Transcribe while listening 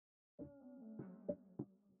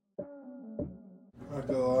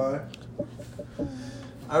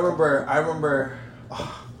I remember.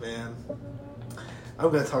 Oh man,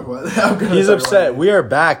 I'm gonna talk about that. He's upset. We are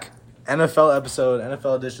back. NFL episode,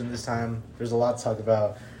 NFL edition this time. There's a lot to talk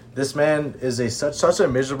about. This man is such a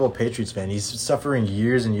miserable Patriots fan. He's suffering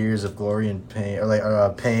years and years of glory and pain,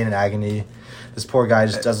 or pain and agony. This poor guy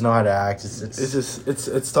just doesn't know how to act.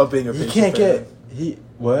 It's tough being a Patriots can't fan.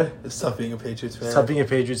 What? It's tough being a Patriots fan. It's tough being a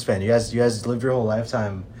Patriots fan. You guys lived your whole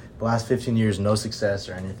lifetime, the last 15 years, no success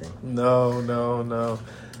or anything. No.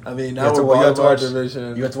 I mean, you have to our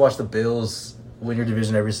division. You have to watch the Bills win your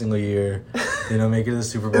division every single year. Make it to the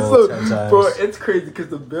Super Bowl 10 times. Bro, it's crazy because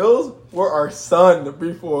the Bills were our son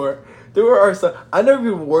before. They were our son. I never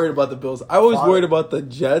even worried about the Bills. I was worried about the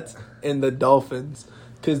Jets and the Dolphins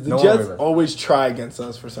because the Jets always try against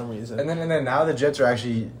us for some reason. And then now the Jets are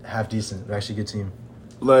actually half decent. They're actually a good team.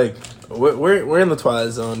 Like, we're in the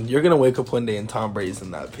Twilight Zone. You're going to wake up one day and Tom Brady's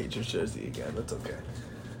in that Patriots jersey again. That's okay.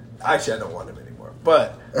 Actually, I don't want him anymore.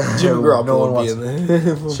 But Jimmy Garoppolo would be in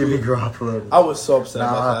there. Jimmy Garoppolo. I was so upset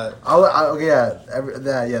about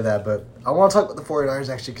that. That. But I want to talk about the 49ers,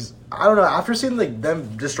 actually, because, I don't know, after seeing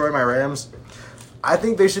them destroy my Rams, I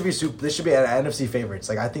think they should be NFC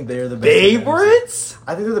favorites. I think they're the best. Favorites?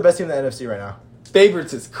 I think they're the best team in the NFC right now.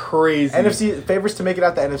 Favorites is crazy. NFC favorites to make it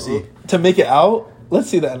out the NFC. To make it out? Let's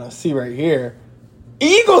see the NFC right here.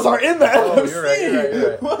 Eagles are in the NFC. You're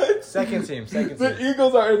right. What? Second team. The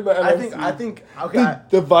Eagles are in the NFC. I think. Okay.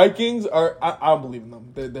 The Vikings are. I don't believe in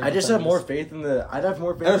them. They're I just have more faith in the. I'd have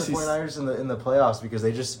more faith in the 49ers in the playoffs because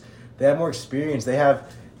they have more experience. Their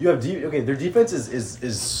defense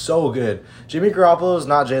is so good. Jimmy Garoppolo is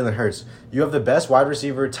not Jalen Hurts. You have the best wide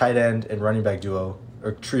receiver, tight end, and running back duo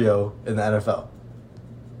or trio in the NFL.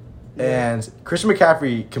 Yeah. And Christian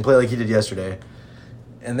McCaffrey can play like he did yesterday.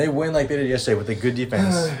 And they win like they did yesterday with a good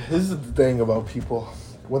defense. This is the thing about people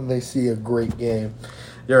when they see a great game.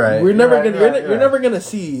 You're right. You're never gonna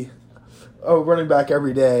see a running back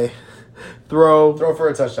every day throw for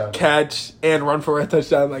a touchdown, catch, and run for a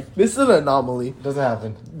touchdown. Like, this is an anomaly. Doesn't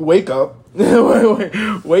happen. Wake up.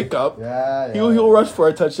 Wake up. Yeah. He'll rush for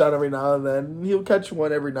a touchdown every now and then. He'll catch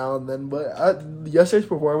one every now and then. But yesterday's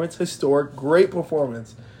performance, historic, great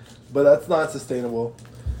performance. But that's not sustainable.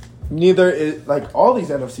 Neither is, all these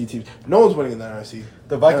NFC teams. No one's winning in the NFC.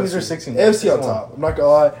 The Vikings are 16. AFC on top. I'm not going to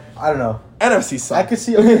lie. I don't know. NFC sucks. I could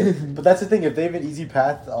see, okay. But that's the thing. If they have an easy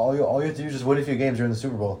path, all you have to do is just win a few games during the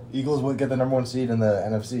Super Bowl. Eagles would get the number 1 seed in the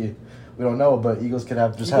NFC. We don't know, but Eagles could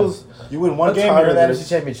have you win one game, you're in the NFC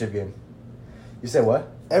Championship game. You say what?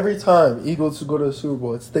 Every time Eagles go to the Super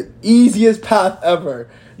Bowl, it's the easiest path ever.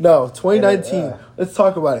 No, 2019. Yeah. Let's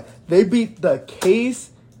talk about it. They beat the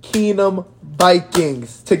Case Keenum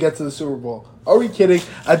Vikings to get to the Super Bowl. Are we kidding?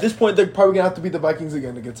 At this point, they're probably going to have to beat the Vikings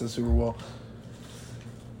again to get to the Super Bowl.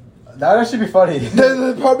 That would actually be funny.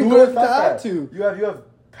 They're probably going to have to. You have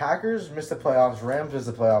Packers miss the playoffs, Rams miss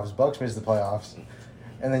the playoffs, Bucks miss the playoffs.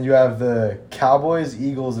 And then you have the Cowboys,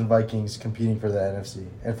 Eagles, and Vikings competing for the NFC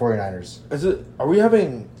and 49ers. Are we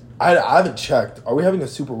having... I haven't checked. Are we having a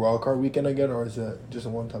Super Wildcard weekend again, or is it just a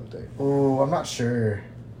one-time thing? Oh, I'm not sure.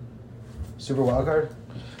 Super Wildcard?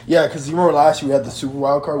 Yeah, because you remember last year we had the Super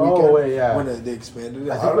Wildcard weekend. Oh, wait, yeah. When they expanded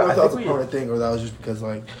it. I don't know if that was a permanent thing or that was just because,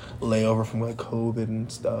 layover from, COVID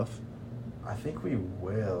and stuff. I think we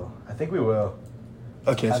will.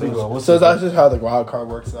 Okay, so that's just how the wild card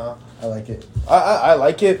works now. I like it. I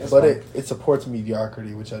like it, but it supports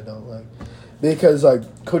mediocrity, which I don't like. Because,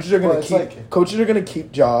 coaches are going to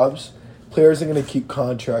keep jobs. Players are going to keep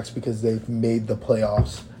contracts because they've made the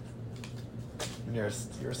playoffs. You're a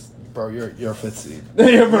fifth seed.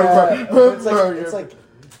 You're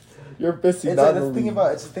fifth seed. It's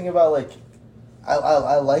the thing about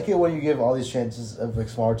I like it when you give all these chances of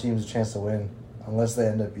smaller teams a chance to win, unless they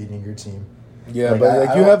end up beating your team. Yeah,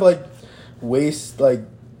 you have waste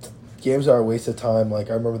games that are a waste of time. I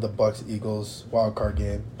remember the Bucks Eagles wild card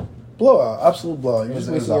game, blowout, absolute blowout. You're just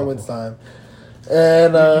wasting your wins time.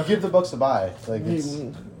 And you give the Bucks a bye.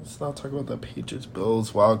 Let's not talk about the Patriots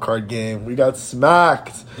Bills wild card game. We got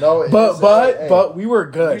smacked. No, but we were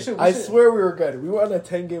good. I swear we were good. We were on a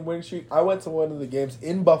 10-game winning streak. I went to one of the games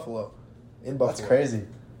in Buffalo. That's crazy.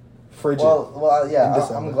 Frigid. Well, yeah.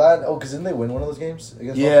 I'm glad. Oh, because didn't they win one of those games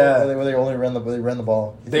against Buffalo? Where they only ran the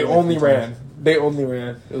ball. They only ran.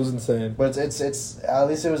 It was insane. But it's at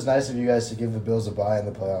least it was nice of you guys to give the Bills a bye in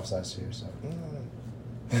the playoffs last year. So.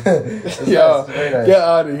 Yo, nice. Get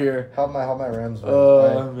out of here. How my Rams win?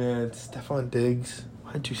 Oh, man. Stephon Diggs.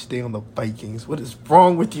 Why'd you stay on the Vikings? What is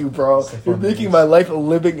wrong with you, bro? You're making my life a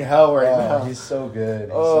living hell right now. He's so good.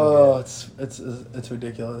 It's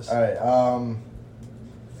ridiculous. All right.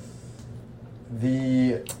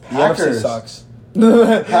 The Packers. The NFC sucks.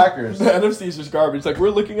 Packers. The NFC is just garbage. Like, we're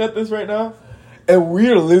looking at this right now, and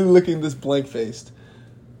we're literally looking at this blank-faced.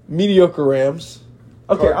 Mediocre Rams.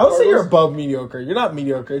 Okay, I would say you're above mediocre. You're not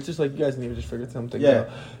mediocre. It's just like you guys need to just figure something out.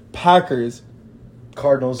 Packers.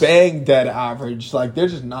 Cardinals. Bang dead average. Like, they're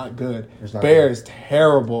just not good. Bears,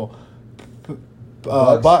 terrible.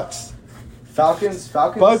 Bucks. Falcons.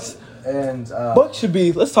 Bucks. And Bucks should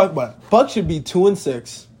be, let's talk about it. Bucks should be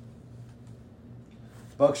 2-6.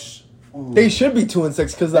 Bucks. Ooh. They should be 2-6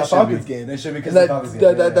 because of that Falcons game. They should be because of the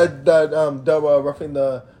Falcons game. Roughing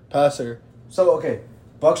the passer. So, okay.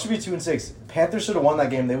 Bucks should be 2-6. Panthers should have won that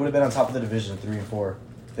game. They would have been on top of the division 3-4.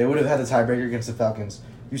 They would have had the tiebreaker against the Falcons.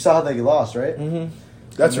 You saw how they lost, right? Mm-hmm.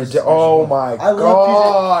 That's ridiculous. Oh my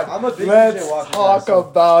God. I'm a big Let's PJ Walker talk guy, so.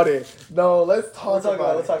 about it. No, let's talk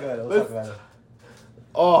about it. Let's talk about it.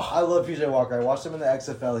 Oh, I love PJ Walker. I watched him in the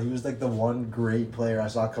XFL. He was like the one great player I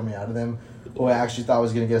saw coming out of them who I actually thought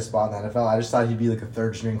was going to get a spot in the NFL. I just thought he'd be like a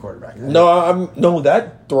third string quarterback. No,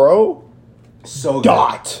 that throw. So good.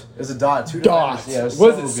 Dot. It was a dot. 2 dots. Yeah, was so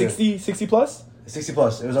it 60 plus? 60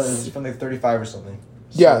 plus. It was from like 35 or something.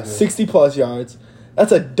 Yeah, 60 plus yards.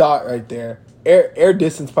 That's a dot right there. Air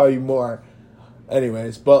distance probably more.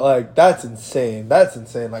 Anyways, but like that's insane.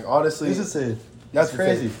 Like honestly, it's insane. That's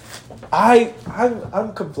crazy.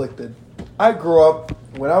 I'm conflicted. I grew up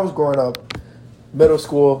when I was growing up, middle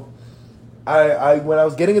school. I when I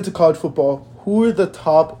was getting into college football, who were the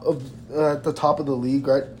top of the league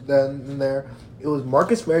right then and there? It was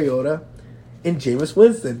Marcus Mariota and Jameis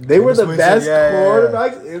Winston. They were the best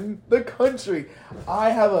quarterbacks in the country.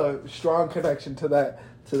 I have a strong connection to that.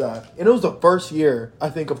 And it was the first year, I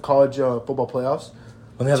think, of college football playoffs.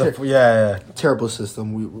 When they had terrible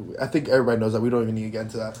system. I think everybody knows that. We don't even need to get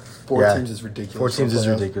into that. 4 teams is ridiculous. 4 teams is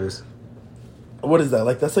ridiculous. What is that?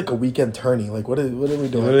 Like, that's like a weekend tourney. Like, what are we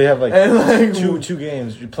doing? You literally have like two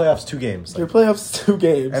games. Your playoffs 2 games. Your playoffs 2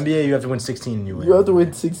 games. NBA, you have to win 16 and you win. You have to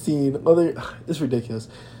win 16. It's ridiculous.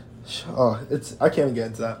 I can't even get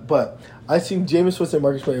into that. But I seen Jameis Winston,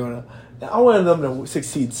 Marcus Mariota. I wanted them to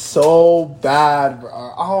succeed so bad,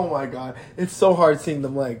 bro. Oh my God, it's so hard seeing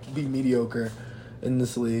them like be mediocre in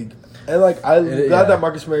this league. And like, I'm glad that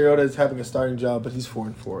Marcus Mariota is having a starting job, but he's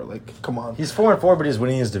 4-4. Like, come on. He's 4-4, but he's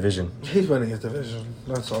winning his division. He's winning his division.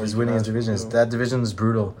 That's all. He's winning his division. That division is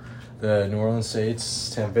brutal. The New Orleans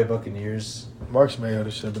Saints, Tampa Bay Buccaneers. Marcus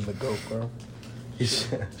Mariota should have been the GOAT, bro. He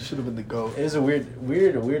should have been the GOAT. It was a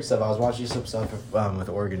weird stuff. I was watching some stuff with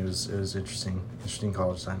Oregon. It was interesting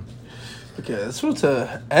college time. Okay, let's move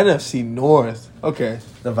to NFC North. Okay.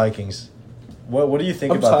 The Vikings. What do you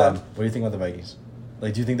think about them? What do you think about the Vikings?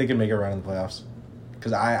 Like, do you think they can make a run in the playoffs?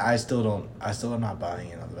 Because I still am not buying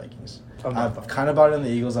in on the Vikings. I've kind of bought in the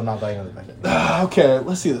Eagles. I'm not buying on the Vikings. Okay,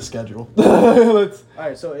 let's see the schedule. All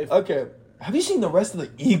right, so have you seen the rest of the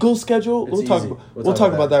Eagles schedule? We'll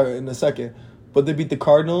talk about that in a second. But they beat the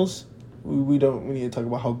Cardinals. We need to talk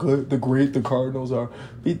about how great the Cardinals are.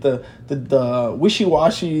 Beat the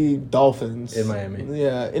wishy-washy Dolphins in Miami.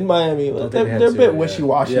 Yeah, in Miami. They're a bit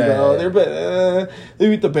wishy-washy though. They're a bit. They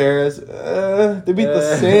beat the Bears. They beat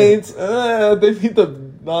the Saints. They beat the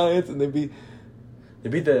Lions, and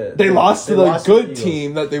they lost to the good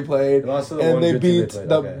team that they played, and they beat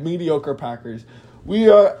the mediocre Packers. We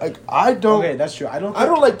are like Okay, that's true. I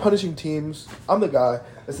don't like punishing teams. I'm the guy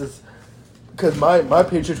that says. Because my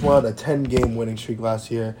Patriots went on a 10-game winning streak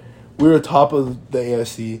last year. We were top of the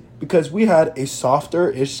AFC because we had a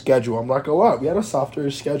softer-ish schedule. I'm not going to lie. We had a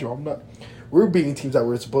softer-ish schedule. We were beating teams that we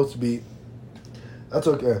were supposed to beat. That's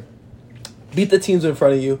okay. Beat the teams in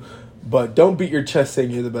front of you, but don't beat your chest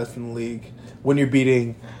saying you're the best in the league when you're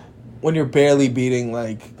barely beating,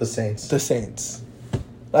 like... The Saints.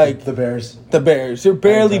 Like... The Bears. You're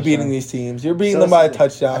barely beating these teams. You're beating them by a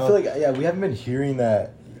touchdown. I feel like, we haven't been hearing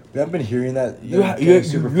that... You haven't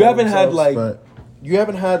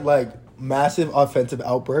had like massive offensive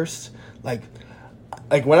outbursts. Like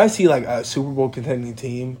when I see like a Super Bowl contending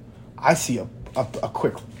team, I see a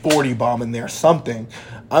quick 40 bomb in there, something.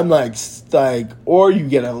 I'm like, or you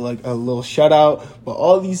get a little shutout. But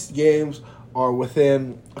all these games are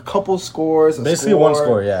within a couple scores. Basically one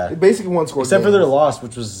score, yeah. Basically one score. Except for their loss,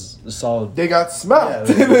 which was solid. They got smacked.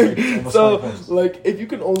 Yeah, so, like, if you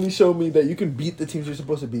can only show me that you can beat the teams you're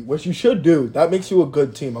supposed to beat, which you should do, that makes you a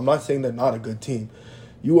good team. I'm not saying they're not a good team.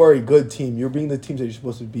 You are a good team. You're beating the teams that you're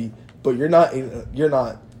supposed to beat, but you're not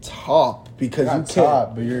top because you can't.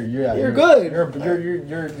 Top, but you're good.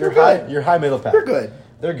 You're high middle pack. You're good.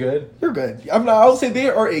 They're good. You're good. I'll say they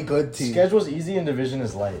are a good team. Schedule's easy and division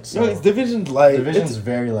is light. So it's division's light. Division's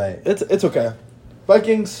very light. It's okay.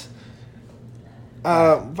 Vikings,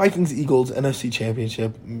 Eagles NFC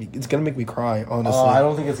Championship. It's gonna make me cry. Honestly, I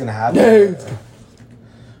don't think it's gonna happen.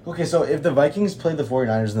 Okay, so if the Vikings played the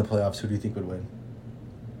 49ers in the playoffs, who do you think would win?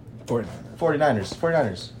 49ers.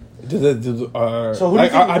 So who do you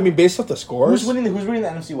think, I mean, based off the scores, who's winning the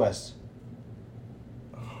NFC West?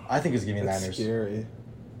 I think it's giving the Niners. Scary.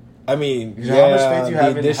 I mean, how much faith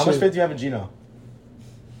do you have in Geno?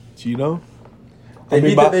 Geno?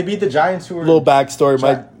 They beat the Giants, who were little backstory.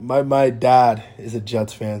 My dad is a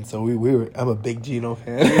Jets fan, so I'm a big Geno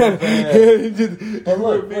fan.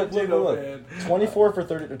 Look. 23 for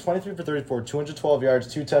 34, 212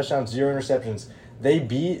 yards, 2 touchdowns, 0 interceptions. They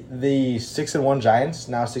beat the 6-1 Giants,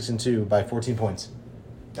 now 6-2 by 14 points.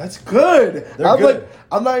 That's good. They're good.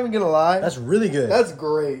 I'm not even gonna lie. That's really good. That's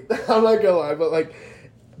great. I'm not gonna lie, but like,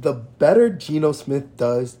 the better Geno Smith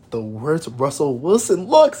does, the worse Russell Wilson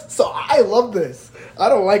looks. So I love this. I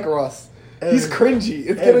don't like Russ. He's cringy.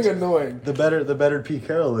 It's getting annoying. The better Pete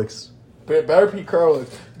Carroll looks. Better Pete Carroll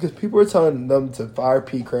looks. Because people are telling them to fire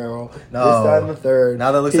Pete Carroll. No. This, that, and the third.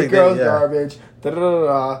 Now that looks Pete like Carroll's garbage.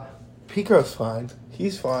 Pete Carroll's fine.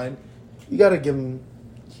 He's fine. You got to give him...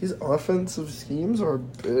 His offensive schemes are a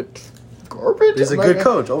bit garbage. He's a good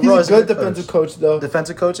coach. Overall, he's a good defensive coach, though.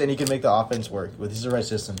 Defensive coach, and he can make the offense work with the right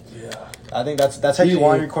system. Yeah, I think that's how you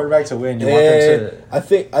want your quarterback to win. You want them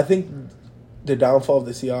to. I think the downfall of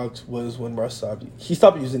the Seahawks was when Russ stopped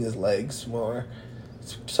using his legs more.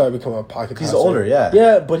 Started becoming a pocket passer. He's older, yeah.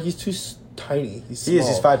 Yeah, but he's too tiny. He's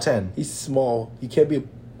 5'10". He's small. You can't be a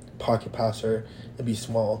pocket passer and be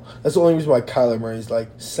small. That's the only reason why Kyler Murray's like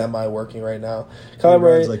semi-working right now. Kyler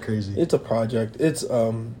Murray, like crazy. It's a project. It's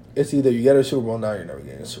either you get a Super Bowl now, or you're never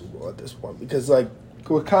getting a Super Bowl at this point. Because like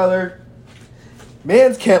with Kyler,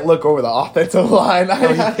 mans can't look over the offensive line. No,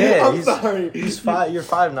 he can't. I'm sorry. He's 5. You're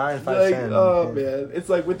 5'9", 5'10". Like, oh man, it's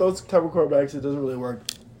like with those type of quarterbacks, it doesn't really work.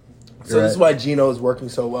 So this is why Geno is working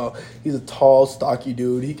so well. He's a tall, stocky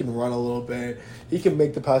dude. He can run a little bit. He can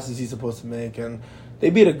make the passes he's supposed to make, and they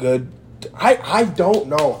beat a good. I don't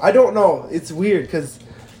know. It's weird because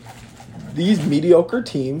these mediocre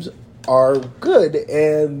teams are good,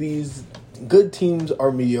 and these good teams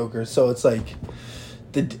are mediocre. So it's like,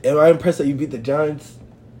 am I impressed that you beat the Giants?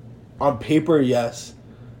 On paper, yes,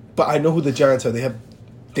 but I know who the Giants are. They have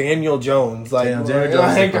Daniel Jones. Like, I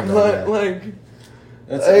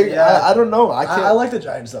don't know. I like the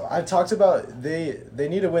Giants though. I've talked about they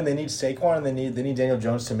need to win. They need Saquon, and they need Daniel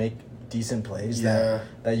Jones to make decent plays that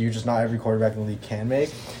you just not every quarterback in the league can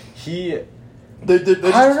make. I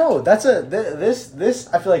don't know. This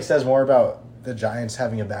I feel like says more about the Giants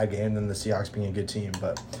having a bad game than the Seahawks being a good team.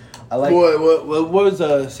 But I like what was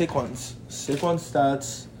Saquon's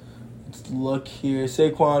stats? Let's look here.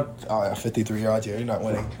 Saquon, 53 yards here. You're not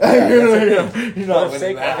winning. You're not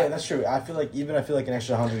winning. Okay, that's true. I feel like an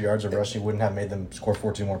extra 100 yards of rushing wouldn't have made them score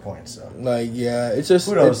 14 more points. So it's just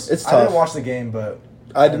who knows? It's tough. I didn't watch the game, but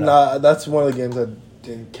I did not. That's one of the games I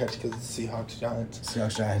didn't catch because it's Seahawks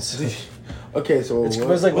Giants. Okay, so it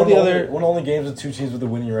was like one of the only games with two teams with a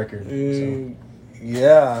winning record.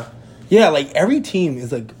 Yeah, like every team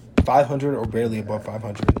is like 500 or barely above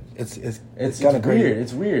 500. It's kind of weird.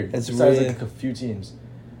 It's weird. It's besides really like a few teams.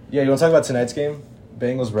 Yeah, you want to talk about tonight's game?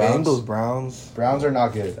 Browns. Browns are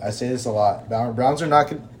not good. I say this a lot. Browns are not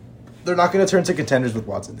good. They're not going to turn to contenders with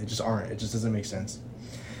Watson. They just aren't. It just doesn't make sense.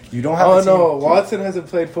 You don't have. Oh no, Watson hasn't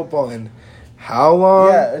played football in how long?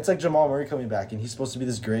 Yeah, it's like Jamal Murray coming back, and he's supposed to be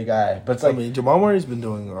this great guy. But it's like Jamal Murray's been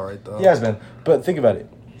doing all right though. He has been. But think about it.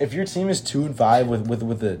 If your team is 2-5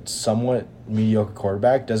 with a somewhat mediocre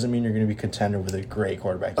quarterback, doesn't mean you're going to be contender with a great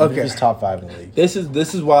quarterback. Even if he's top 5 in the league. This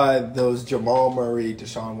is why those Jamal Murray,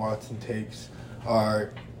 Deshaun Watson takes are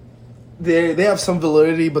they have some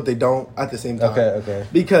validity, but they don't at the same time. Okay.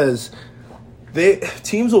 Because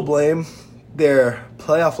teams will blame their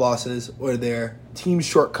playoff losses or their team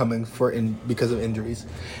shortcoming because of injuries.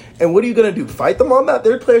 And what are you going to do? Fight them on that?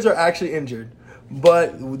 Their players are actually injured.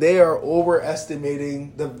 But they are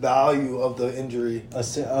overestimating the value of the injury. Yeah,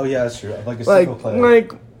 that's true. Like a single player.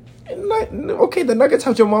 Okay, the Nuggets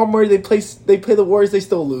have Jamal Murray. They play the Warriors. They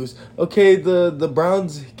still lose. Okay, the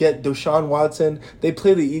Browns get Deshaun Watson. They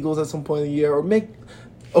play the Eagles at some point in the year.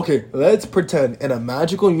 Okay, let's pretend in a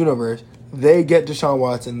magical universe they get Deshaun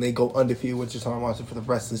Watson. They go undefeated with Deshaun Watson for the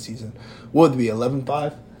rest of the season. What would it be,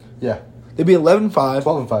 11-5? Yeah. They'd be 11-5.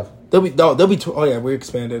 12-5. They'll be. Oh yeah, we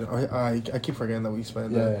expanded. I keep forgetting that we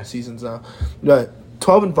expanded the seasons now. But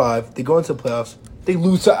 12-5, they go into the playoffs. They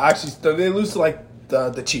lose to like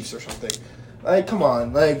the Chiefs or something. Like, come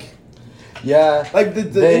on, like. Yeah, like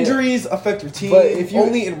the injuries affect your team, but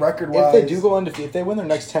only in record wise. If they do go undefeated, if they win their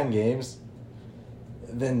next 10 games,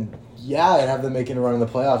 then I'd have them making a run in the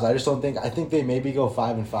playoffs. I just don't think. I think they maybe go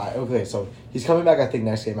 5-5. Okay, so he's coming back. I think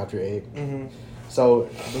next game after 8. Mm-hmm. So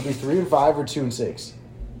they'll be 3-5 or 2-6.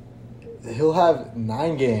 he'll have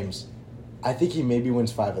 9 games. I think he maybe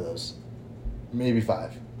wins 5 of those. Maybe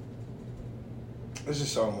 5. It's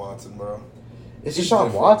just Deshaun Watson, bro. It's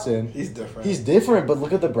Deshaun Watson. He's different. He's different, but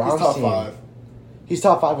look at the Browns team. He's top 5. He's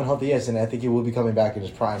top 5 when healthy, yes, and I think he will be coming back in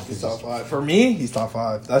his prime. He's top 5. For me, he's top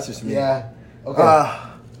 5. That's just me. Yeah. Okay.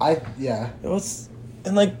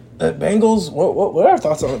 And like the Bengals. What are our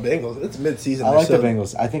thoughts on the Bengals? It's mid-season. I like the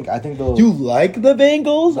Bengals. I think they'll. You like the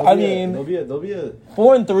Bengals? They'll be a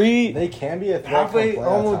 4-3. They can be a threat halfway,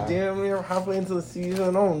 almost damn near halfway into the season.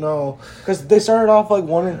 I don't know, because they started off like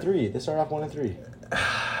 1-3. They started off 1-3.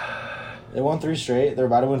 They won 3 straight. They're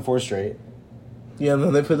about to win 4 straight. Yeah, and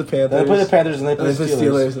then they play the Panthers. They play the Panthers and they play the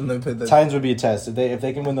Steelers. And they play the Titans would be a test if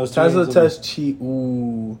they can win those 2 Titans games. would test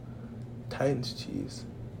Titans Chiefs.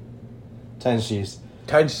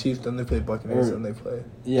 Titans Chiefs. Then they play Buccaneers. And they play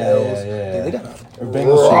Bills. Yeah. They got or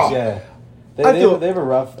Bengals Chiefs. Yeah. They have a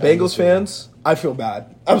rough. Bengals fans, I feel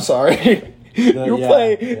bad. I'm sorry.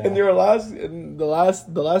 And your the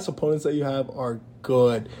last opponents that you have are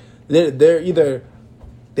good. They're either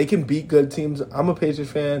they can beat good teams. I'm a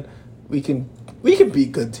Patriots fan. We can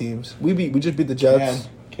beat good teams. We just beat the Jets.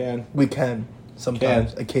 We can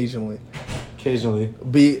sometimes, occasionally.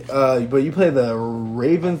 But you play the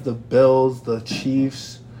Ravens, the Bills, the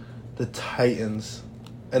Chiefs, the Titans,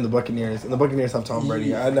 and the Buccaneers. And the Buccaneers have Tom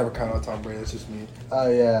Brady. I never count on Tom Brady. It's just me.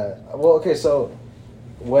 Yeah. Well, okay. So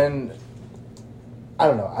I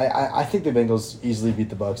don't know. I think the Bengals easily beat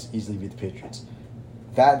the Bucs, easily beat the Patriots.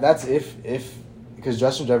 That's if because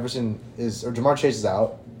Justin Jefferson or Jamar Chase is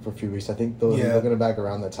out for a few weeks. I think they're going to back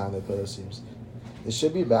around that time they play those teams. They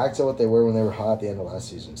should be back to what they were when they were hot at the end of last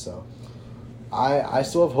season. So I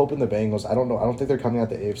still have hope in the Bengals. I don't know. I don't think they're coming out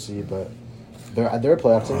the AFC, but they're a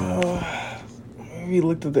playoff team. We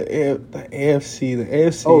looked at the AFC. The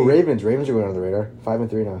AFC. Oh, Ravens. Ravens are going under the radar.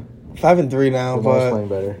 5-3 now. 5-3 now, Lamar's playing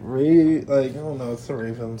better. I don't know. It's the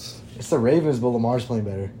Ravens. It's the Ravens, but Lamar's playing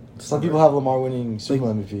better. Some people have Lamar winning Super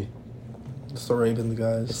Bowl MVP. It's the Ravens,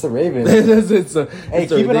 guys. It's the Ravens.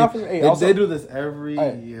 Keep it off. They do this every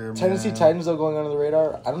year. Tennessee Titans are going under the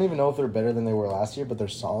radar. I don't even know if they're better than they were last year, but they're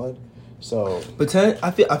solid. So, but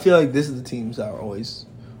I feel like this is the teams that are always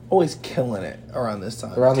killing it around this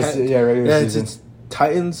time. Regular season. It's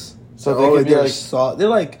Titans. So they're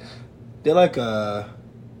like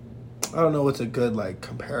I don't know what's a good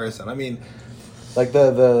comparison. I mean, like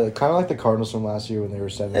the kind of like the Cardinals from last year when they were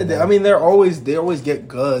 7. I mean, they always get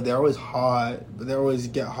good. They're always hot, but they always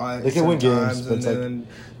get hot. They can win games, and then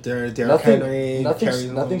Derrick Henry.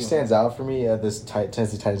 Nothing stands out for me at this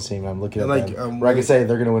Tennessee Titans team. I'm looking at them. Where I can say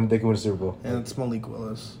they're gonna win. They can win a Super Bowl. And it's Malik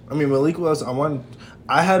Willis. I mean, Malik Willis.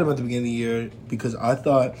 I had him at the beginning of the year because I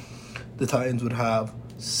thought the Titans would have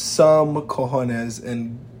some cojones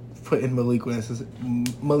and put in Malik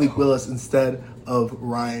Willis instead of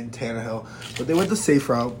Ryan Tannehill. But they went the safe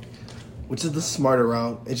route, which is the smarter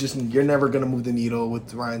route. It's just you're never going to move the needle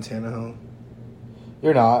with Ryan Tannehill.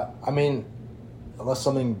 You're not. I mean, unless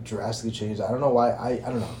something drastically changed. I don't know why. I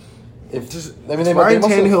don't know. Ryan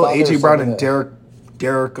Tannehill, A.J. Brown, and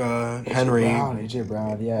Derrick Henry. A.J.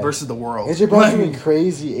 Brown, yeah. Versus the world. A.J. Brown's doing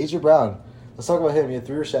crazy. A.J. Brown. Let's talk about him. He had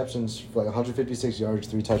 3 receptions for 156 yards,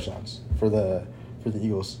 3 touchdowns for the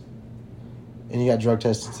Eagles. And he got drug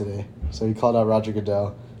tested today. So he called out Roger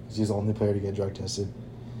Goodell because he's the only player to get drug tested.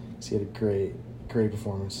 So he had a great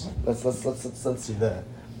performance. Let's see that.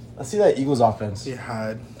 Let's see that Eagles offense. He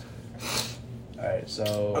had. All right,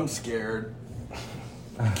 so I'm scared.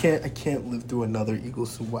 I can't live through another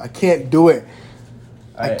Eagles Super Bowl. I can't do it.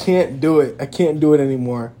 I can't do it. I can't do it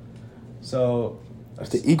anymore. So if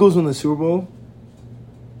the Eagles win the Super Bowl,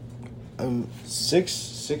 I'm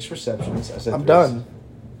six receptions. I said I'm done.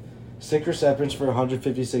 6 receptions for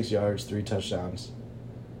 156 yards, 3 touchdowns.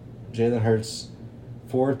 Jalen Hurts,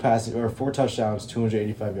 4 touchdowns,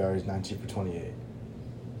 285 yards, 19 for 28.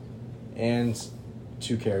 And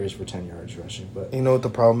 2 carries for 10 yards rushing. But you know what the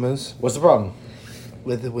problem is? What's the problem?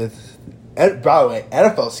 By the way,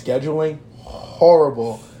 NFL scheduling,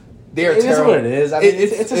 horrible. They're terrible. It is what it is. I mean,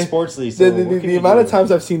 it's a sports league. So the amount of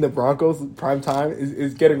times I've seen the Broncos prime time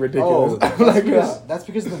is getting ridiculous. That's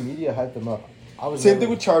because the media hyped them up. Same thing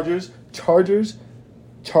with Chargers,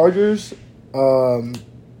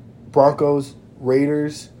 Broncos,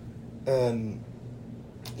 Raiders, and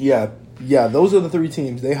Yeah, those are the three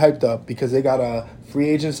teams they hyped up because they got free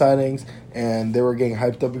agent signings and they were getting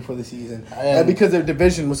hyped up before the season. And because their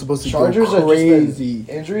division was supposed to go crazy.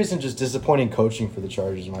 Injuries and just disappointing coaching for the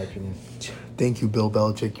Chargers, in my opinion. Thank you, Bill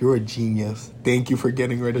Belichick. You're a genius. Thank you for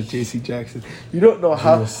getting rid of J.C. Jackson. You don't know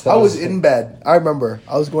how... I was in bed. I remember.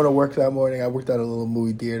 I was going to work that morning. I worked at a little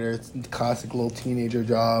movie theater. It's a classic little teenager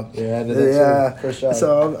job. Yeah, I did that too. First job.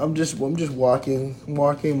 So I'm just walking,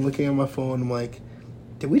 looking at my phone. I'm like,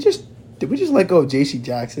 did we just let go of J.C.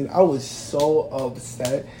 Jackson? I was so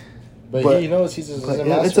upset. But he knows he's a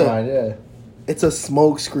mastermind, It's a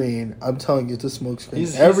smoke screen. I'm telling you, it's a smoke screen.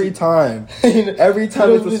 Every time it's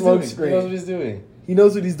a smoke screen. He knows what he's doing. He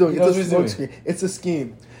knows what he's doing. It's a smoke screen. It's a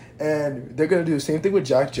scheme, and they're gonna do the same thing with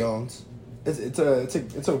Jack Jones. It's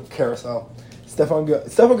a carousel.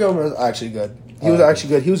 Stephon Gilmore was actually good. He was actually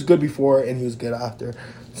good. He was good before, and he was good after.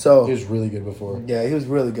 So he was really good before. Yeah, he was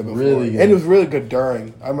really good before. Really good. And he was really good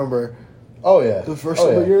during. I remember. Oh yeah. The first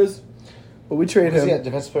couple years. But we traded him. He got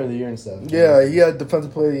Defensive Player of the Year and stuff. Yeah, he had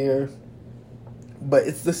Defensive Player of the Year. But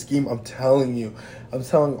it's the scheme, I'm telling you. I'm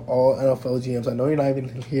telling all NFL GMs. I know you're not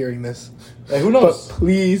even hearing this. Hey, who knows? But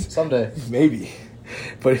please. Someday. Maybe.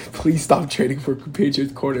 But please stop trading for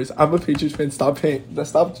Patriots corners. I'm a Patriots fan. Stop trading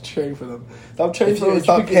for them. Stop trading for them.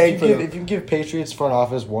 Stop paying for them. If you can give Patriots front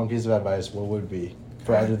office one piece of advice, what would it be?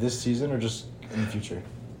 For either this season or just in the future?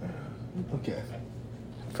 Okay.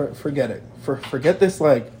 Forget it. Forget this,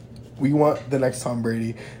 we want the next Tom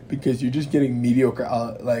Brady because you're just getting mediocre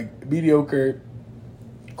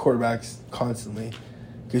quarterbacks constantly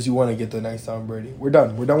because you want to get the next Tom Brady. We're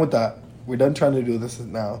done. We're done with that. We're done trying to do this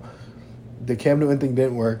now. The Cam Newton thing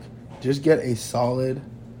didn't work. Just get a solid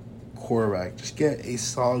quarterback. Just get a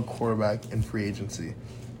solid quarterback in free agency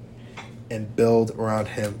and build around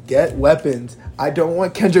him. Get weapons. I don't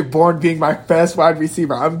want Kendrick Bourne being my best wide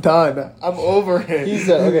receiver. I'm done. I'm over him. He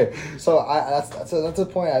said, okay, so that's a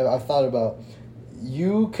point I've thought about.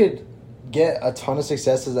 You could get a ton of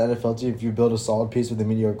success as an NFL team if you build a solid piece with a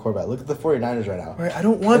mediocre quarterback. Look at the 49ers right now. Right, I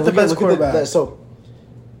don't want the best quarterback. So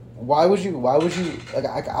why would you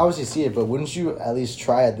I obviously see it, but wouldn't you at least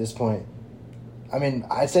try at this point? I mean,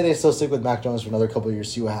 I'd say they still stick with Mac Jones for another couple of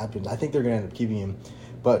years, see what happens. I think they're going to end up keeping him.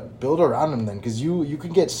 But build around him then, because you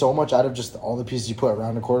can get so much out of just all the pieces you put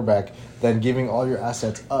around a quarterback than giving all your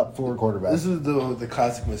assets up for a quarterback. This is the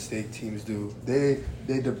classic mistake teams do. They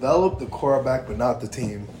develop the quarterback, but not the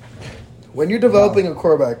team. When you're developing a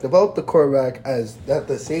quarterback, develop the quarterback at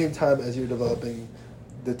the same time as you're developing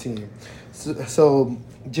the team. So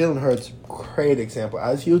Jalen Hurts, great example.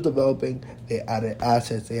 As he was developing, they added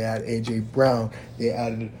assets. They added A.J. Brown. They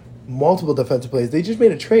added multiple defensive players. They just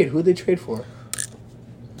made a trade. Who did they trade for?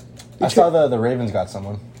 I saw the Ravens got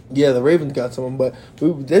someone. Yeah, the Ravens got someone, but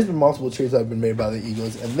there's been multiple trades that have been made by the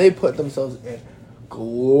Eagles, and they put themselves in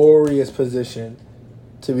glorious position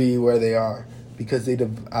to be where they are because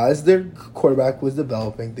as their quarterback was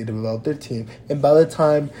developing, they developed their team, and by the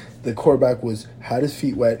time the quarterback had his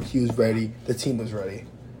feet wet, he was ready, the team was ready.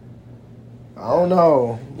 I don't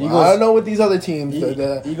know. I don't know what these other teams.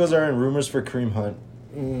 Eagles are in rumors for Kareem Hunt.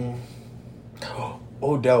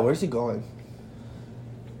 Odell, where's he going?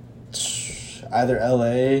 Either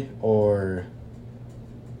L.A. or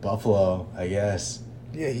Buffalo, I guess.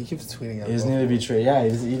 Yeah, he keeps tweeting out. He doesn't need to be trade. Yeah,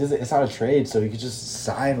 he doesn't. It's not a trade, so he could just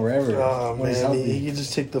sign wherever. Oh man, he could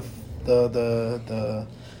just take the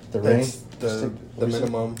ring, the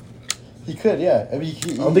minimum. He could, yeah. I mean, I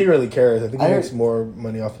don't think he really cares. I think he makes more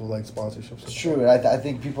money off of sponsorships. It's true. I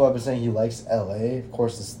think people have been saying he likes L.A. Of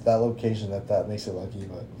course, it's that location that makes it lucky.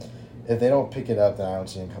 But if they don't pick it up, then I don't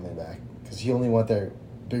see him coming back because he only went there.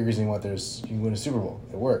 Big reason he went there is he can win a Super Bowl.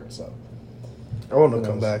 It worked, so. I want him to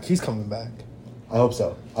come back. He's coming back. I hope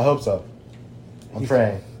so. I'm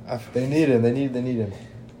praying. They need him. They need him.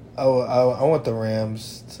 I want the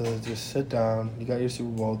Rams to just sit down. You got your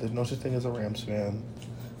Super Bowl. There's no such thing as a Rams fan.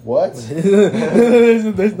 What?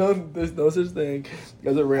 there's no such thing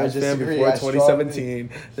as a Rams fan before 2017.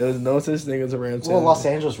 There was no such thing as a Rams fan. Well, Los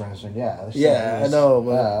Angeles Rams fan, yeah. Yeah, I know.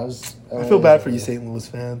 But I feel bad for you St. Louis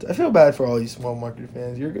fans. I feel bad for all you small market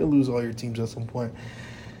fans. You're going to lose all your teams at some point.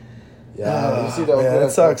 Yeah, you see the Oakland, it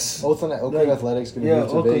sucks. Oakland Athletics going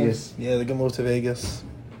to move to Vegas. Yeah, they're going to move to Vegas.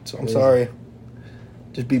 So I'm sorry.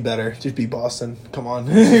 Just be better. Just be Boston. Come on.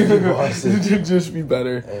 Just be Boston. Just be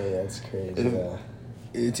better. Hey, that's crazy.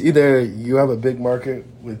 It's either you have a big market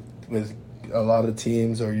with a lot of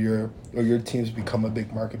teams, or your teams become a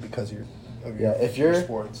big market because of your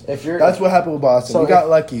sports. That's what happened with Boston. So we got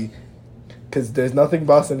lucky because there's nothing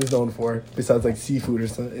Boston is known for besides seafood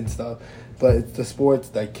and stuff. But it's the sports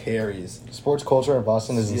that carries. Sports culture in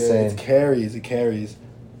Boston is insane. It carries.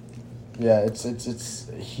 Yeah, it's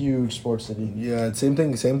a huge sports city. Yeah, same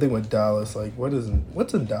thing with Dallas. Like,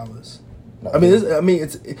 what's in Dallas? Nothing. I mean,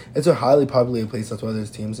 it's a highly populated place. That's why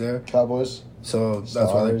there's teams there. Cowboys. So that's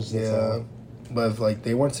Stars, why, yeah. But if like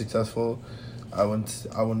they weren't successful, I wouldn't.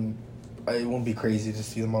 It won't be crazy to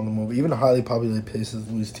see them on the move. Even highly populated places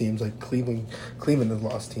lose teams. Like Cleveland has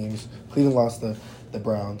lost teams. Cleveland lost the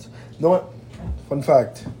Browns. You know what? Fun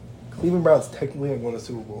fact: Cleveland Browns technically have won a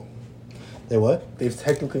Super Bowl. They what? They've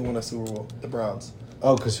technically won a Super Bowl. The Browns.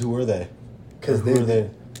 Oh, because who were they? Because they're the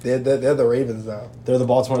Ravens now. They're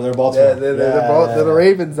Baltimore. Yeah, they're the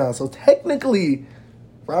Ravens now. So technically,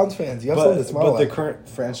 Browns fans, you have something to smile at. But the current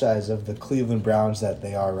franchise of the Cleveland Browns that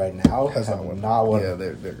they are right now has not won. Yeah,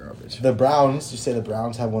 they're garbage. The Browns, you say the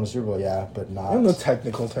Browns have won a Super Bowl, yeah, but not. In the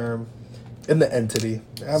technical term, in the entity.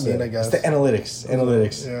 I guess it's the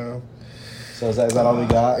analytics. Yeah. So is that all we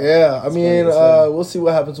got? Yeah, I mean, we'll see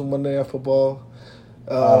what happens with Monday Night Football.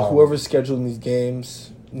 Whoever's scheduling these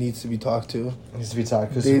games needs to be talked to. Needs to be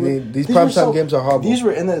talked because these primetime games are horrible. These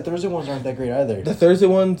were in the Thursday ones aren't that great either. The Thursday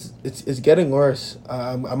ones, it's getting worse.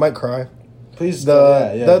 I might cry. Please,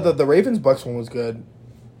 the Ravens Bucks one was good.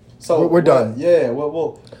 So we're done. Yeah,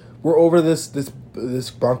 well, we're over this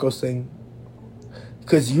Broncos thing.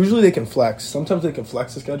 Because usually they can flex. Sometimes they can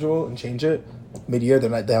flex the schedule and change it mid-year. They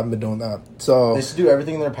haven't been doing that. So they should do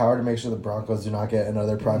everything in their power to make sure the Broncos do not get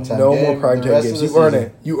another primetime game. No more primetime games. You earn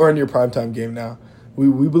it. You earned your primetime game now.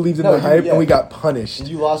 We believed in the hype and we got punished.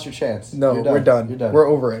 You lost your chance. No, we're done. You're done. We're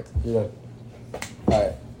over it. You're done. All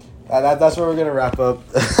right. That's where we're going to wrap up.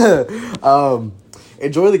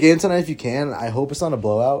 Enjoy the game tonight if you can. I hope it's not a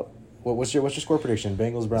blowout. What's your score prediction?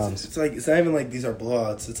 Bengals, Browns. It's not even like these are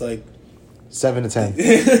blowouts. It's like 7-10.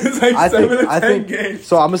 It's like 7-10 games.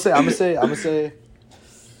 So I'm gonna say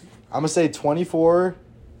 24-13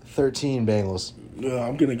 Bengals. No,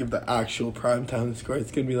 I'm gonna give the actual primetime score.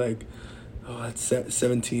 It's gonna be like, that's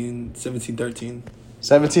 17-13.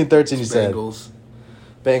 17-13. You said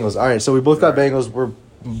Bengals. All right, so we both got Bengals.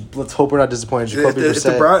 Let's hope we're not disappointed. If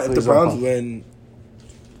the Browns win,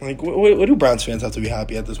 like what do Browns fans have to be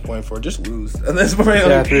happy at this point for? Just lose at this point.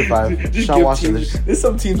 Yeah, 3-5. Just Sean Watson. There's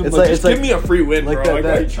some teams just give me a free win, like bro.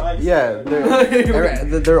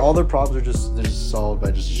 They're all their problems are just solved by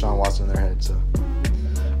just Sean Watson in their head. So,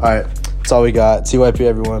 all right, that's all we got. TYP,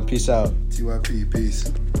 everyone. Peace out. TYP,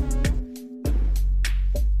 peace.